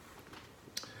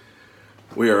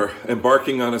We are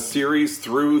embarking on a series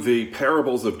through the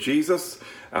parables of Jesus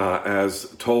as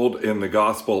told in the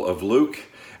Gospel of Luke.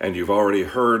 And you've already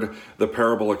heard the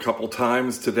parable a couple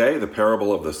times today, the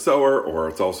parable of the sower, or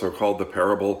it's also called the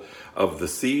parable of the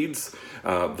seeds.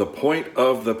 The point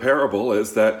of the parable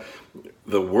is that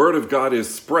the word of God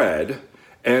is spread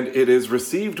and it is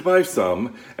received by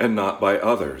some and not by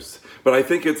others. But I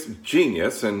think it's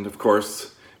genius, and of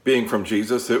course, being from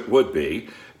Jesus, it would be,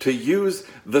 to use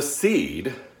the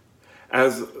seed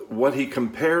as what he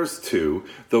compares to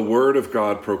the word of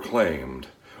God proclaimed,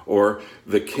 or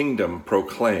the kingdom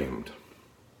proclaimed.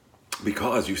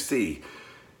 Because you see,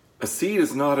 a seed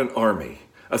is not an army.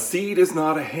 A seed is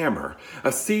not a hammer.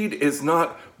 A seed is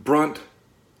not blunt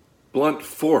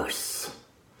force.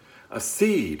 A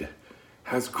seed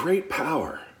has great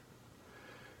power,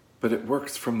 but it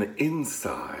works from the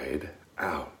inside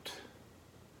out.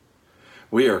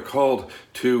 We are called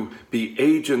to be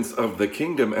agents of the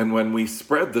kingdom, and when we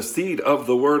spread the seed of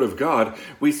the word of God,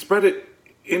 we spread it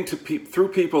through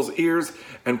people's ears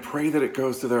and pray that it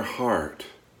goes to their heart.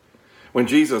 When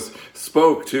Jesus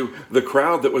spoke to the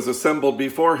crowd that was assembled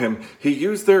before him, he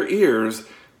used their ears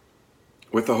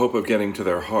with the hope of getting to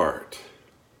their heart.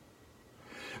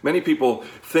 Many people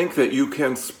think that you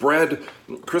can spread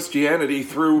Christianity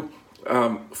through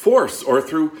force or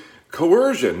through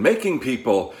coercion, making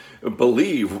people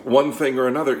believe one thing or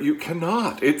another. You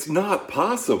cannot. It's not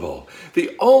possible.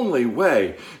 The only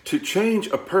way to change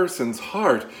a person's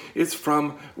heart is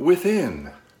from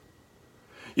within.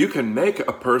 You can make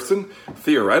a person,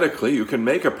 theoretically, you can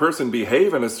make a person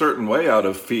behave in a certain way out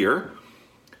of fear,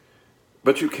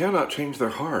 but you cannot change their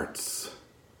hearts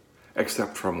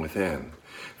except from within.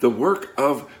 The work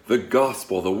of the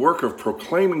gospel, the work of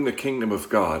proclaiming the kingdom of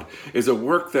God, is a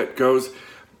work that goes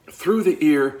through the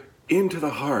ear into the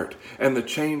heart, and the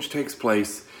change takes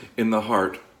place in the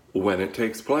heart when it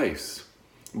takes place.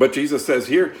 But Jesus says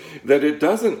here that it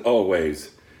doesn't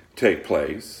always take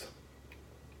place.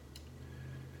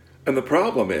 And the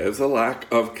problem is a lack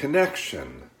of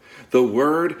connection. The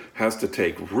word has to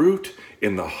take root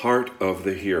in the heart of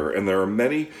the hearer, and there are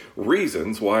many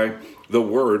reasons why the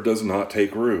word does not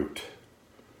take root.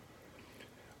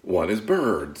 One is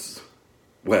birds.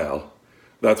 Well,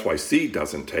 that's why seed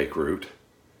doesn't take root.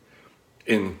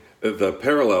 In the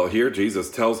parallel here, Jesus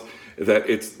tells that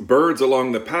it's birds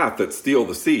along the path that steal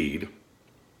the seed.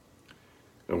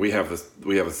 And we have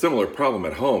a similar problem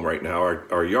at home right now.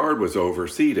 Our yard was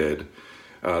overseeded.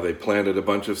 They planted a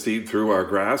bunch of seed through our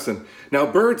grass, and now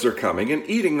birds are coming and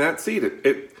eating that seed.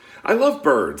 I love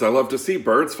birds. I love to see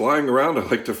birds flying around. I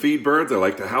like to feed birds. I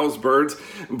like to house birds.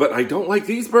 But I don't like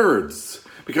these birds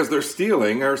because they're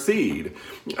stealing our seed.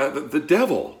 The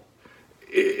devil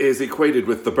is equated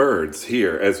with the birds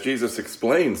here. As Jesus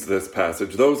explains this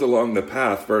passage, those along the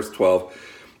path, verse 12,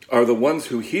 are the ones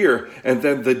who hear, and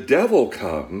then the devil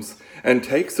comes and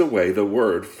takes away the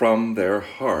word from their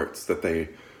hearts, that they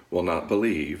will not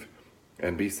believe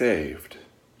and be saved.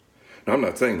 Now, I'm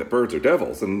not saying that birds are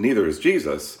devils, and neither is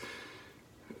Jesus,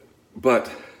 but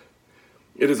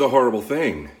it is a horrible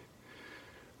thing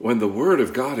when the word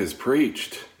of God is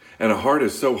preached and a heart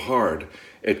is so hard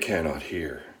it cannot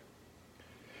hear.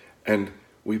 And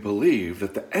we believe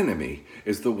that the enemy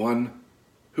is the one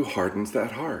who hardens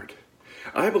that heart.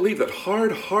 I believe that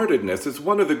hard-heartedness is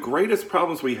one of the greatest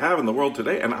problems we have in the world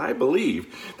today, and I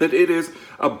believe that it is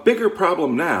a bigger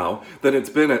problem now than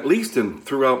it's been at least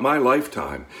throughout my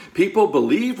lifetime. People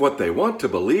believe what they want to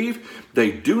believe.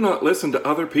 They do not listen to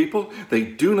other people. They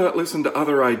do not listen to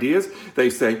other ideas. They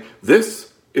say,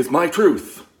 "This is my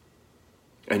truth,"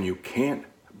 and you can't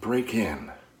break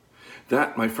in.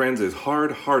 That, my friends, is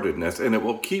hard-heartedness, and it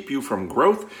will keep you from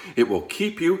growth. It will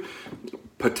keep you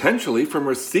potentially from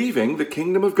receiving the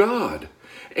kingdom of God.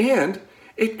 And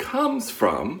it comes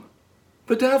from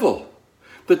the devil.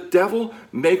 The devil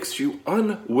makes you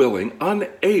unwilling,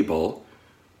 unable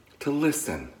to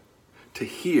listen, to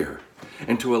hear,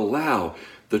 and to allow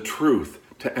the truth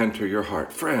to enter your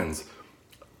heart. Friends,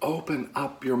 open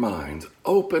up your minds,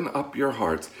 open up your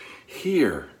hearts,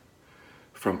 hear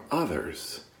from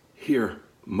others. Hear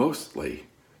mostly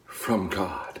from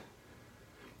God.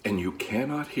 And you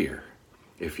cannot hear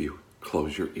if you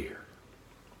close your ear.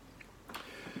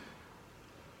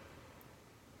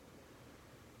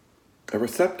 A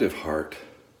receptive heart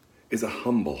is a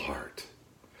humble heart.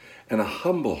 And a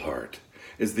humble heart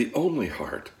is the only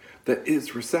heart that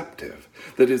is receptive,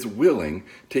 that is willing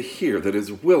to hear, that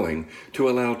is willing to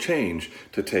allow change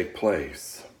to take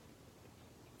place.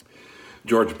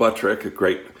 George Buttrick, a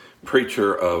great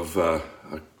preacher of a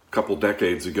couple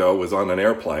decades ago, was on an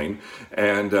airplane,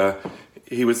 and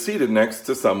he was seated next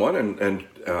to someone, and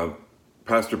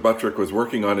Pastor Buttrick was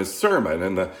working on his sermon,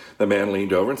 and the man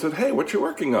leaned over and said, "Hey, what you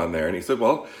working on there?" And he said,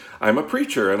 "Well, I'm a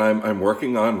preacher, and I'm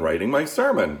working on writing my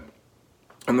sermon."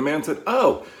 And the man said,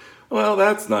 "Oh, well,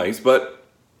 that's nice, but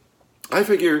I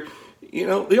figure,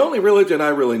 the only religion I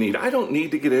really need, I don't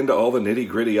need to get into all the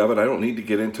nitty-gritty of it. I don't need to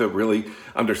get into really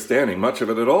understanding much of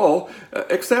it at all,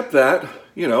 except that,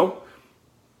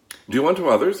 do unto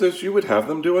others as you would have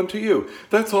them do unto you.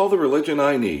 That's all the religion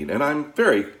I need, and I'm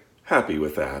very happy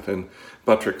with that." And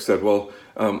Buttrick said, "Well,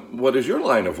 what is your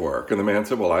line of work?" And the man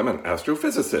said, "Well, I'm an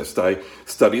astrophysicist. I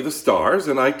study the stars,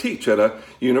 and I teach at a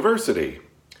university."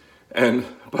 And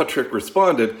Buttrick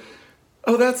responded,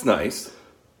 "Oh, that's nice.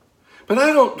 But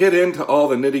I don't get into all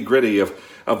the nitty-gritty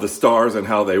of the stars and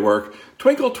how they work.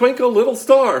 Twinkle, twinkle, little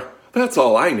star. That's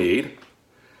all I need."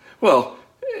 Well,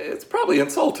 it's probably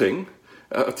insulting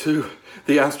to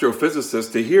the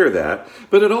astrophysicist to hear that,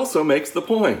 but it also makes the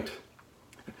point.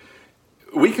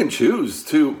 We can choose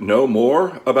to know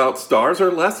more about stars or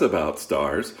less about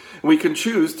stars. We can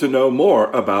choose to know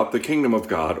more about the kingdom of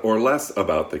God or less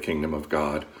about the kingdom of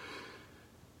God.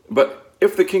 But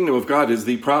if the kingdom of God is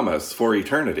the promise for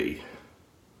eternity,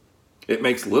 it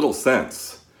makes little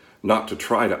sense not to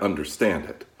try to understand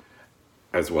it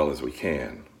as well as we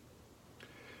can.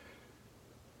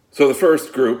 So the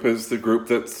first group is the group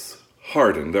that's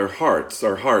hardened. Their hearts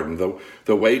are hardened.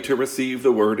 The way to receive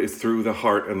the word is through the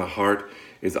heart, and the heart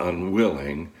is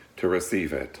unwilling to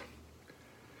receive it.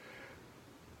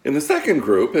 In the second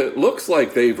group, it looks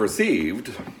like they've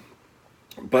received,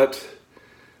 but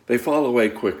they fall away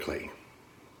quickly.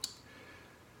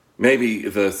 Maybe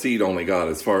the seed only got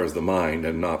as far as the mind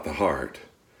and not the heart.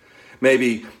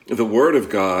 Maybe the word of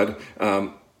God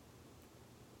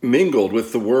mingled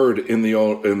with the word in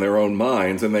their own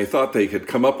minds, and they thought they could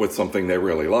come up with something they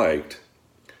really liked.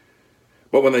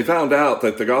 But when they found out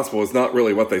that the gospel was not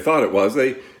really what they thought it was,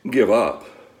 they give up.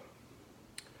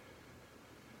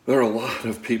 There are a lot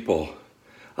of people,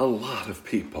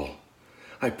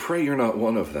 I pray you're not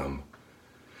one of them,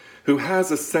 who has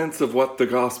a sense of what the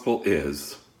gospel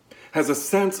is, has a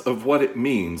sense of what it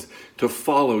means to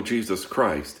follow Jesus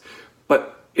Christ,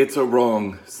 but it's a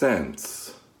wrong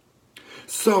sense.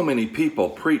 So many people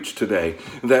preach today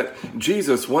that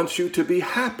Jesus wants you to be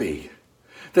happy,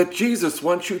 that Jesus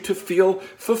wants you to feel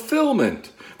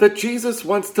fulfillment, that Jesus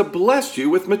wants to bless you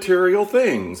with material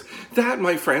things. That,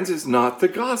 my friends, is not the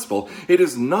gospel. It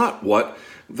is not what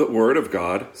the Word of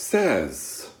God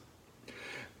says.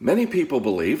 Many people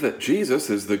believe that Jesus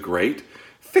is the great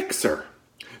fixer.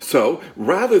 So,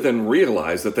 rather than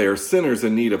realize that they are sinners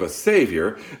in need of a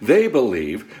Savior, they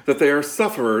believe that they are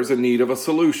sufferers in need of a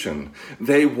solution.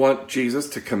 They want Jesus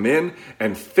to come in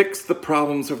and fix the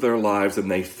problems of their lives, and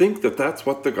they think that that's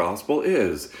what the gospel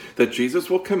is, that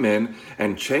Jesus will come in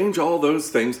and change all those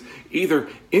things, either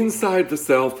inside the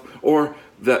self or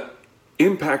the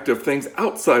impact of things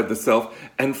outside the self,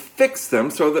 and fix them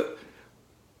so that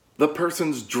the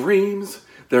person's dreams,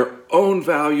 their own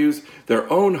values, their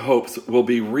own hopes will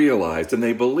be realized, and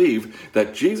they believe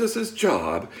that Jesus'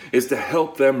 job is to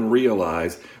help them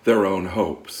realize their own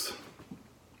hopes.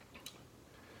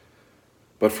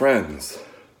 But friends,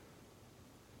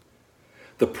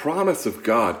 the promise of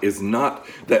God is not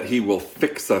that He will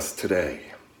fix us today.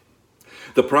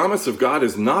 The promise of God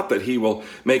is not that He will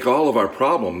make all of our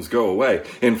problems go away.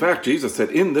 In fact, Jesus said,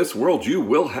 "In this world you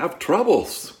will have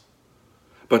troubles.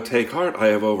 But take heart, I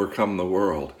have overcome the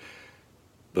world."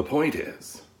 The point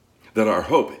is that our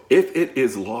hope, if it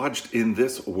is lodged in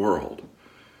this world,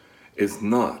 is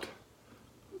not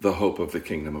the hope of the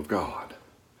kingdom of God.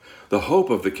 The hope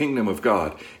of the kingdom of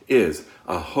God is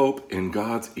a hope in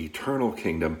God's eternal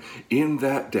kingdom in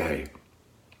that day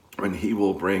when He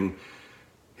will bring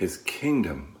His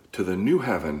kingdom to the new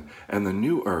heaven and the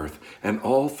new earth, and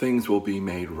all things will be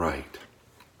made right.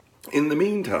 In the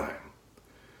meantime,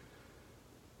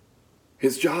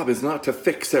 His job is not to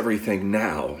fix everything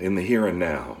now, in the here and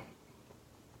now.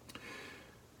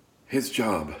 His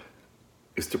job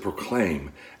is to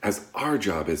proclaim, as our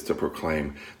job is to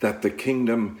proclaim, that the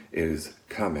kingdom is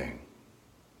coming.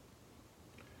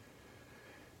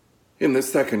 In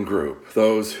this second group,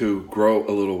 those who grow a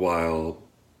little while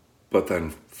but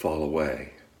then fall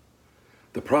away,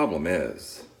 the problem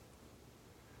is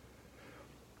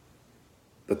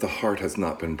that the heart has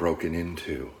not been broken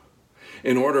into.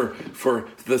 In order for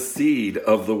the seed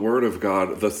of the Word of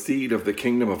God, the seed of the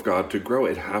kingdom of God to grow,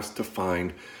 it has to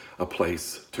find a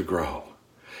place to grow.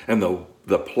 And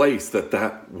the place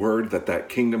that word, that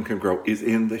kingdom can grow is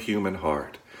in the human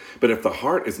heart. But if the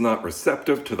heart is not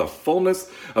receptive to the fullness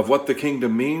of what the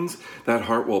kingdom means, that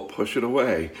heart will push it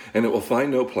away, and it will find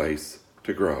no place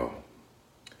to grow.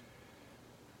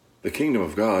 The kingdom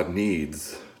of God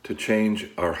needs to change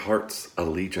our heart's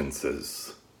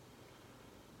allegiances,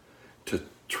 to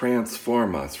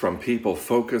transform us from people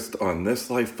focused on this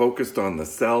life, focused on the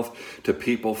self, to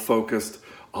people focused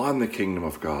on the kingdom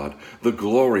of God, the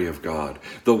glory of God,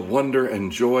 the wonder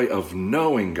and joy of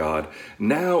knowing God,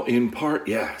 now in part,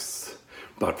 yes,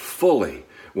 but fully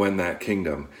when that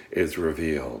kingdom is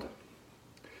revealed.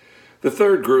 The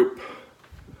third group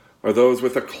are those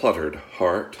with a cluttered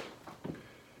heart,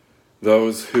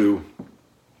 those whose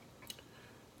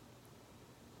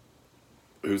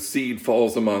seed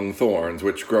falls among thorns,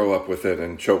 which grow up with it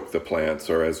and choke the plants.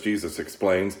 Or as Jesus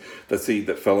explains, the seed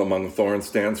that fell among thorns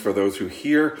stands for those who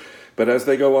hear, but as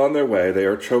they go on their way, they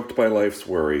are choked by life's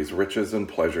worries, riches and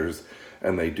pleasures,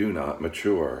 and they do not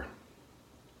mature.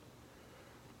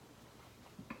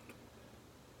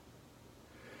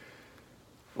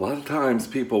 A lot of times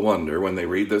people wonder when they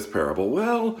read this parable,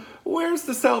 well, where's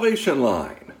the salvation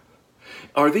line?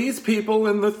 Are these people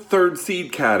in the third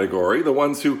seed category, the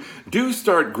ones who do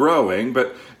start growing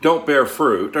but don't bear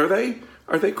fruit? Are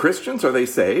they Christians? Are they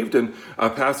saved? And a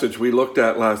passage we looked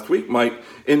at last week might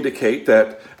indicate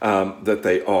that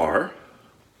they are.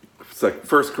 It's like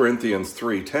 1 Corinthians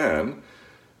 3:10.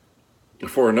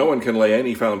 For no one can lay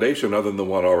any foundation other than the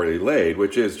one already laid,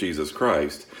 which is Jesus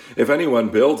Christ. If anyone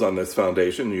builds on this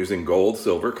foundation using gold,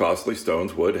 silver, costly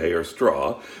stones, wood, hay, or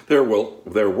straw, their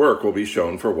work will be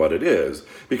shown for what it is,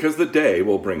 because the day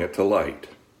will bring it to light.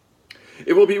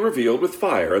 It will be revealed with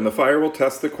fire, and the fire will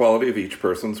test the quality of each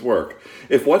person's work.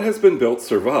 If what has been built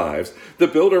survives, the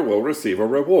builder will receive a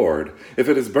reward. If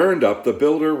it is burned up, the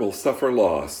builder will suffer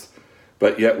loss,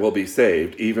 but yet will be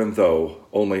saved, even though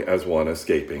only as one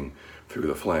escaping through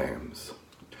the flames.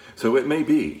 So it may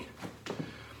be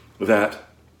that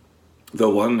the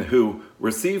one who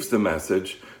receives the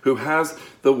message, who has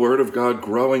the word of God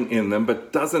growing in them,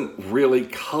 but doesn't really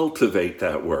cultivate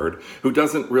that word, who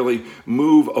doesn't really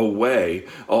move away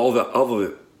all the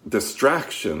other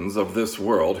distractions of this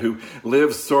world, who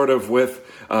lives sort of with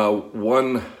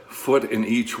one foot in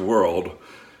each world,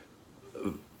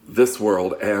 this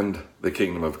world and the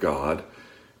kingdom of God,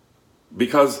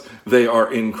 because they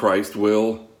are in Christ,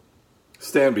 will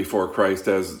stand before Christ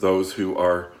as those who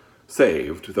are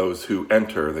saved, those who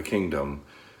enter the kingdom,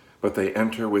 but they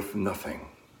enter with nothing.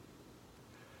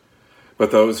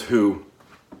 But those who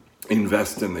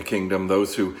invest in the kingdom,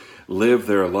 those who live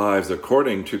their lives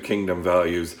according to kingdom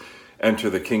values, enter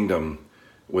the kingdom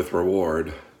with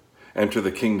reward, enter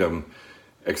the kingdom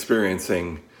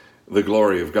experiencing the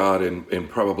glory of God in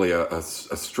probably a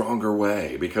stronger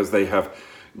way, because they have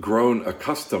grown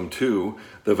accustomed to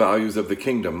the values of the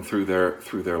kingdom through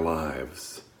their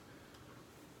lives.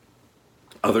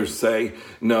 Others say,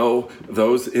 no,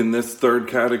 those in this third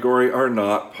category are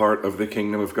not part of the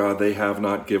kingdom of God. They have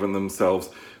not given themselves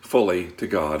fully to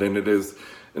God. And it is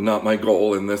not my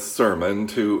goal in this sermon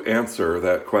to answer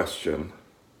that question.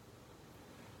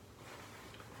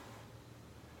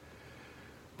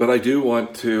 But I do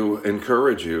want to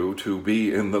encourage you to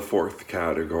be in the fourth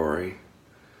category.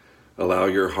 Allow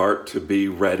your heart to be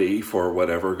ready for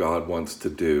whatever God wants to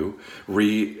do.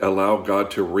 Allow God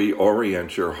to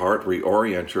reorient your heart,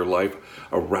 reorient your life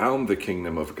around the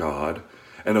kingdom of God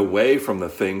and away from the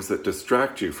things that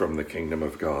distract you from the kingdom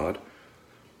of God.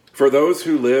 For those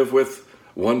who live with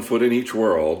one foot in each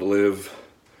world, live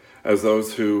as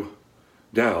those who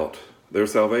doubt their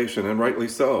salvation, and rightly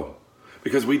so,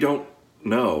 because we don't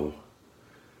know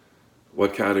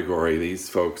what category these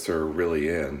folks are really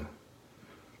in.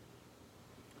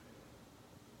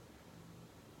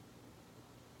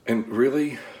 And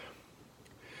really,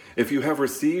 if you have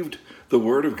received the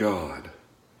word of God,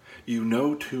 you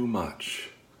know too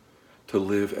much to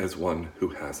live as one who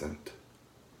hasn't.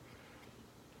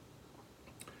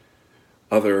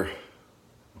 Other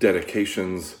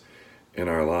dedications in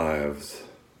our lives,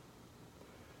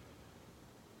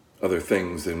 other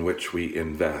things in which we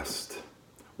invest,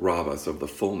 rob us of the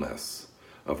fullness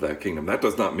of that kingdom. That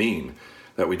does not mean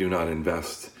that we do not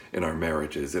invest in our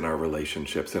marriages, in our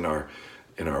relationships, in our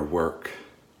work,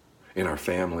 in our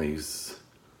families.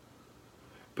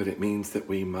 But it means that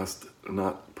we must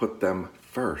not put them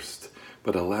first,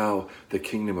 but allow the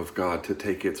kingdom of God to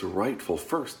take its rightful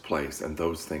first place, and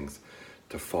those things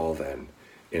to fall then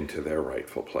into their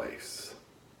rightful place.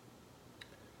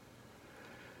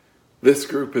 This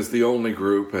group is the only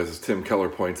group, as Tim Keller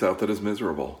points out, that is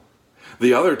miserable.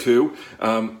 The other two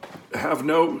have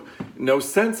no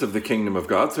sense of the kingdom of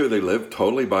God, so they live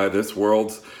totally by this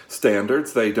world's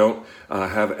standards. They don't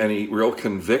have any real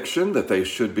conviction that they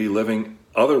should be living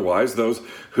otherwise. Those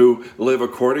who live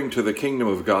according to the kingdom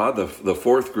of God, the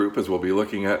fourth group, as we'll be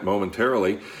looking at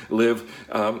momentarily, live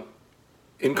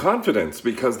in confidence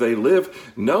because they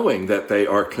live knowing that they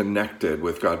are connected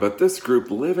with God. But this group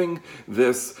living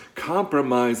this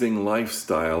compromising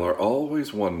lifestyle are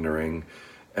always wondering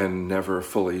and never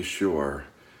fully sure.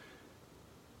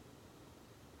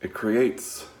 It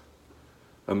creates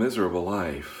a miserable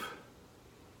life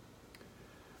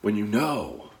when you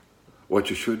know what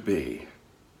you should be,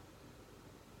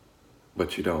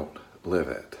 but you don't live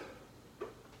it.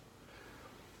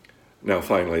 Now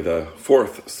finally, the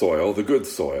fourth soil, the good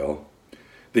soil.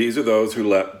 These are those who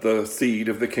let the seed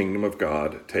of the kingdom of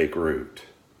God take root.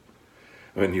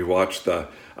 When you watch the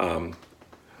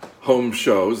home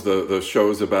shows, the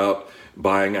shows about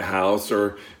buying a house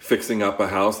or fixing up a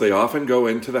house, they often go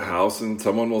into the house and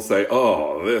someone will say,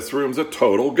 "Oh, this room's a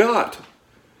total gut."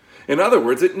 In other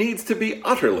words, it needs to be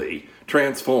utterly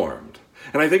transformed.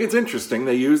 And I think it's interesting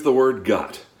they use the word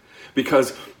gut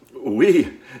because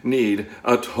we need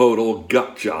a total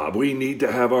gut job. We need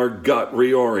to have our gut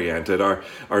reoriented,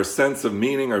 our sense of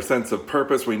meaning, our sense of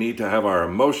purpose. We need to have our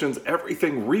emotions,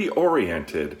 everything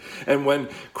reoriented. And when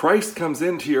Christ comes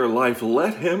into your life,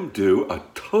 let him do a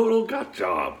total gut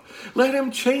job. Let him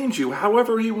change you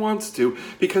however he wants to,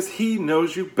 because he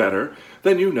knows you better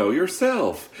than you know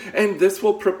yourself. And this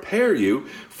will prepare you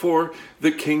for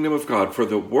the kingdom of God, for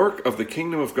the work of the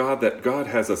kingdom of God that God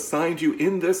has assigned you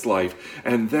in this life,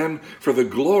 and then for the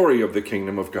glory of the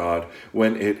kingdom of God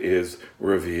when it is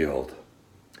revealed.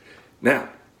 Now,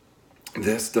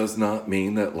 this does not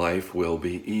mean that life will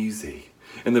be easy.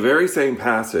 In the very same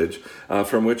passage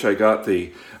from which I got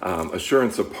the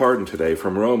assurance of pardon today,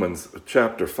 from Romans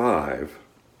chapter 5,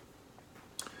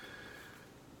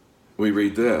 we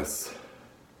read this.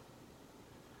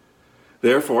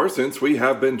 Therefore, since we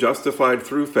have been justified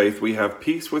through faith, we have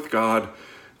peace with God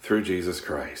through Jesus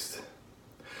Christ,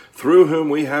 through whom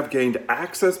we have gained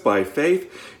access by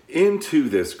faith into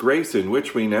this grace in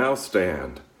which we now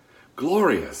stand.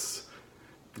 Glorious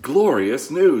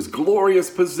news, glorious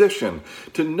position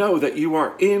to know that you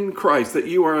are in Christ, that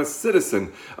you are a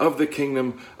citizen of the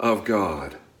kingdom of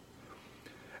God.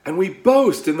 And we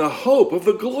boast in the hope of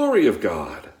the glory of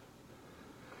God.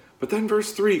 But then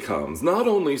verse 3 comes. Not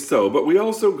only so, but we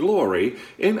also glory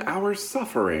in our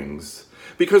sufferings,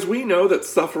 because we know that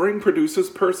suffering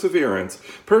produces perseverance,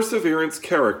 perseverance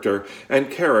character, and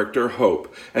character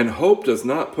hope. And hope does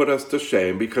not put us to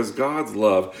shame, because God's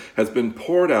love has been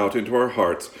poured out into our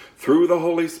hearts through the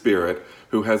Holy Spirit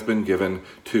who has been given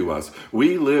to us.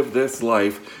 We live this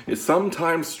life,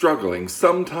 sometimes struggling,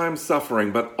 sometimes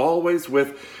suffering, but always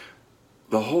with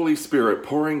the Holy Spirit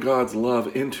pouring God's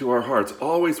love into our hearts,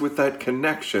 always with that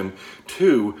connection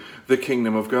to the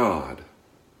kingdom of God.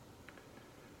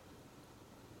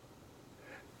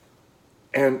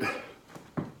 And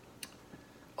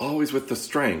always with the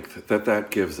strength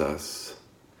that gives us.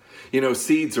 You know,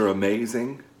 seeds are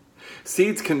amazing.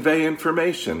 Seeds convey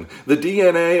information. The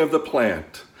DNA of the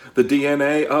plant, the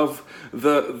DNA of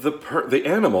the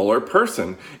animal or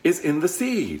person is in the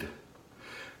seed.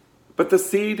 But the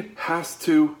seed has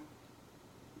to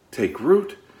take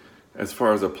root. As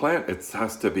far as a plant, it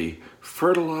has to be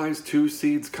fertilized. Two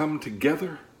seeds come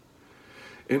together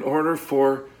in order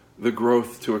for the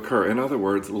growth to occur. In other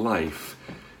words, life.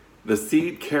 The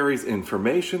seed carries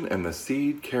information, and the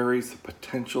seed carries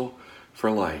potential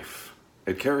for life.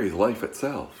 It carries life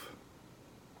itself.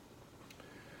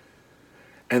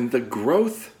 And the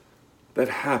growth that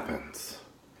happens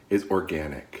is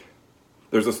organic.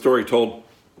 There's a story told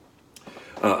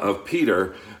of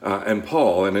Peter and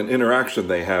Paul, and an interaction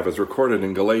they have is recorded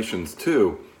in Galatians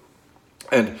 2.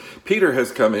 And Peter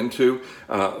has come into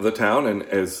the town and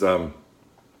is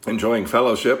enjoying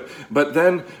fellowship, but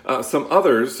then some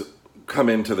others come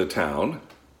into the town,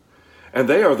 and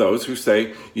they are those who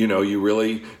say, you know, you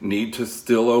really need to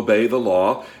still obey the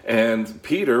law. And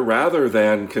Peter, rather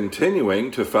than continuing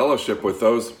to fellowship with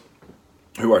those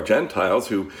who are Gentiles,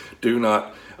 who do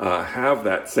not have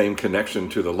that same connection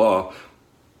to the law,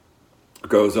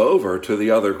 goes over to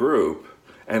the other group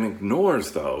and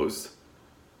ignores those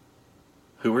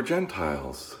who are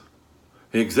Gentiles.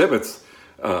 He exhibits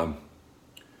a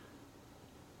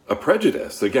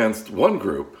prejudice against one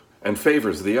group and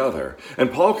favors the other.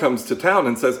 And Paul comes to town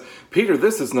and says, Peter,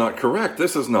 this is not correct.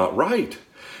 This is not right.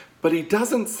 But he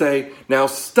doesn't say, now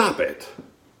stop it.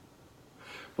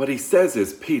 What he says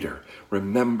is, Peter,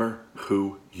 remember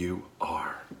who you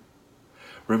are.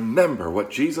 Remember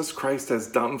what Jesus Christ has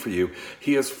done for you.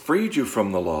 He has freed you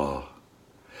from the law.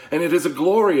 And it is a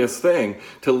glorious thing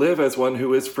to live as one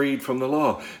who is freed from the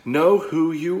law. Know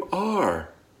who you are.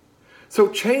 So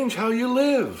change how you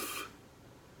live.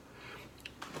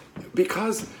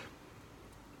 Because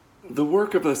the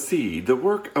work of the seed, the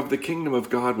work of the kingdom of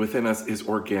God within us is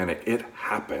organic. It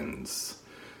happens.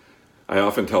 I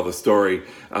often tell the story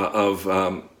of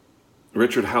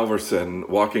Richard Halverson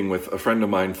walking with a friend of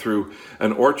mine through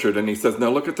an orchard, and he says, now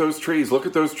look at those trees. Look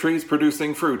at those trees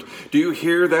producing fruit. Do you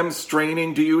hear them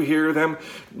straining? Do you hear them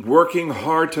working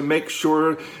hard to make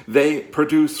sure they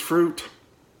produce fruit?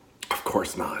 Of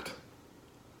course not.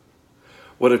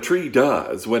 What a tree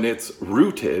does when it's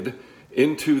rooted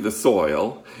into the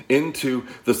soil, into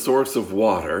the source of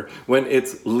water, when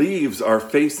its leaves are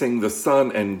facing the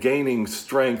sun and gaining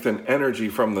strength and energy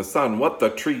from the sun, what the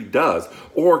tree does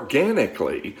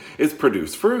organically is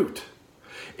produce fruit.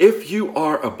 If you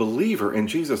are a believer in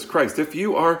Jesus Christ, if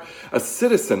you are a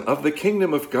citizen of the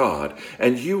kingdom of God,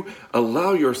 and you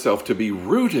allow yourself to be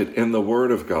rooted in the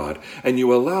Word of God, and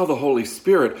you allow the Holy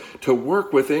Spirit to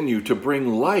work within you to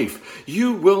bring life,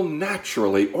 you will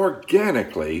naturally,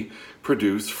 organically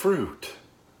produce fruit.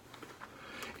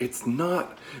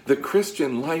 The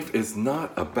Christian life is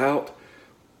not about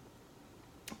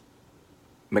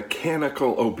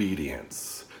mechanical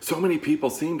obedience. So many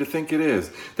people seem to think it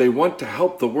is. They want to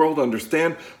help the world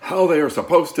understand how they are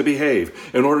supposed to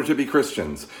behave in order to be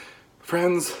Christians.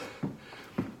 Friends,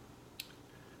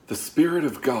 the Spirit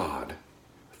of God,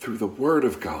 through the Word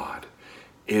of God,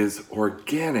 is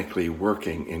organically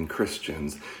working in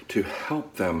Christians to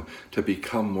help them to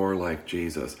become more like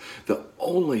Jesus. The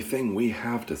only thing we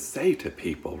have to say to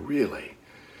people, really,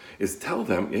 is tell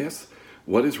them, yes,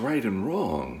 what is right and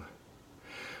wrong.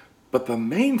 But the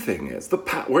main thing is,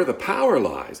 where the power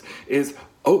lies, is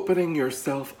opening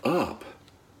yourself up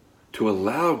to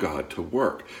allow God to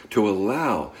work, to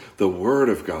allow the Word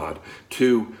of God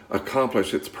to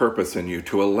accomplish its purpose in you,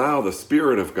 to allow the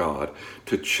Spirit of God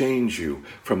to change you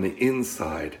from the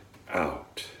inside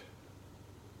out.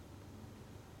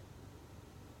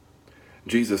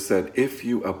 Jesus said, if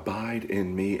you abide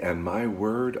in me and my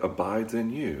word abides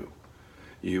in you,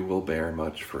 you will bear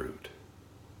much fruit.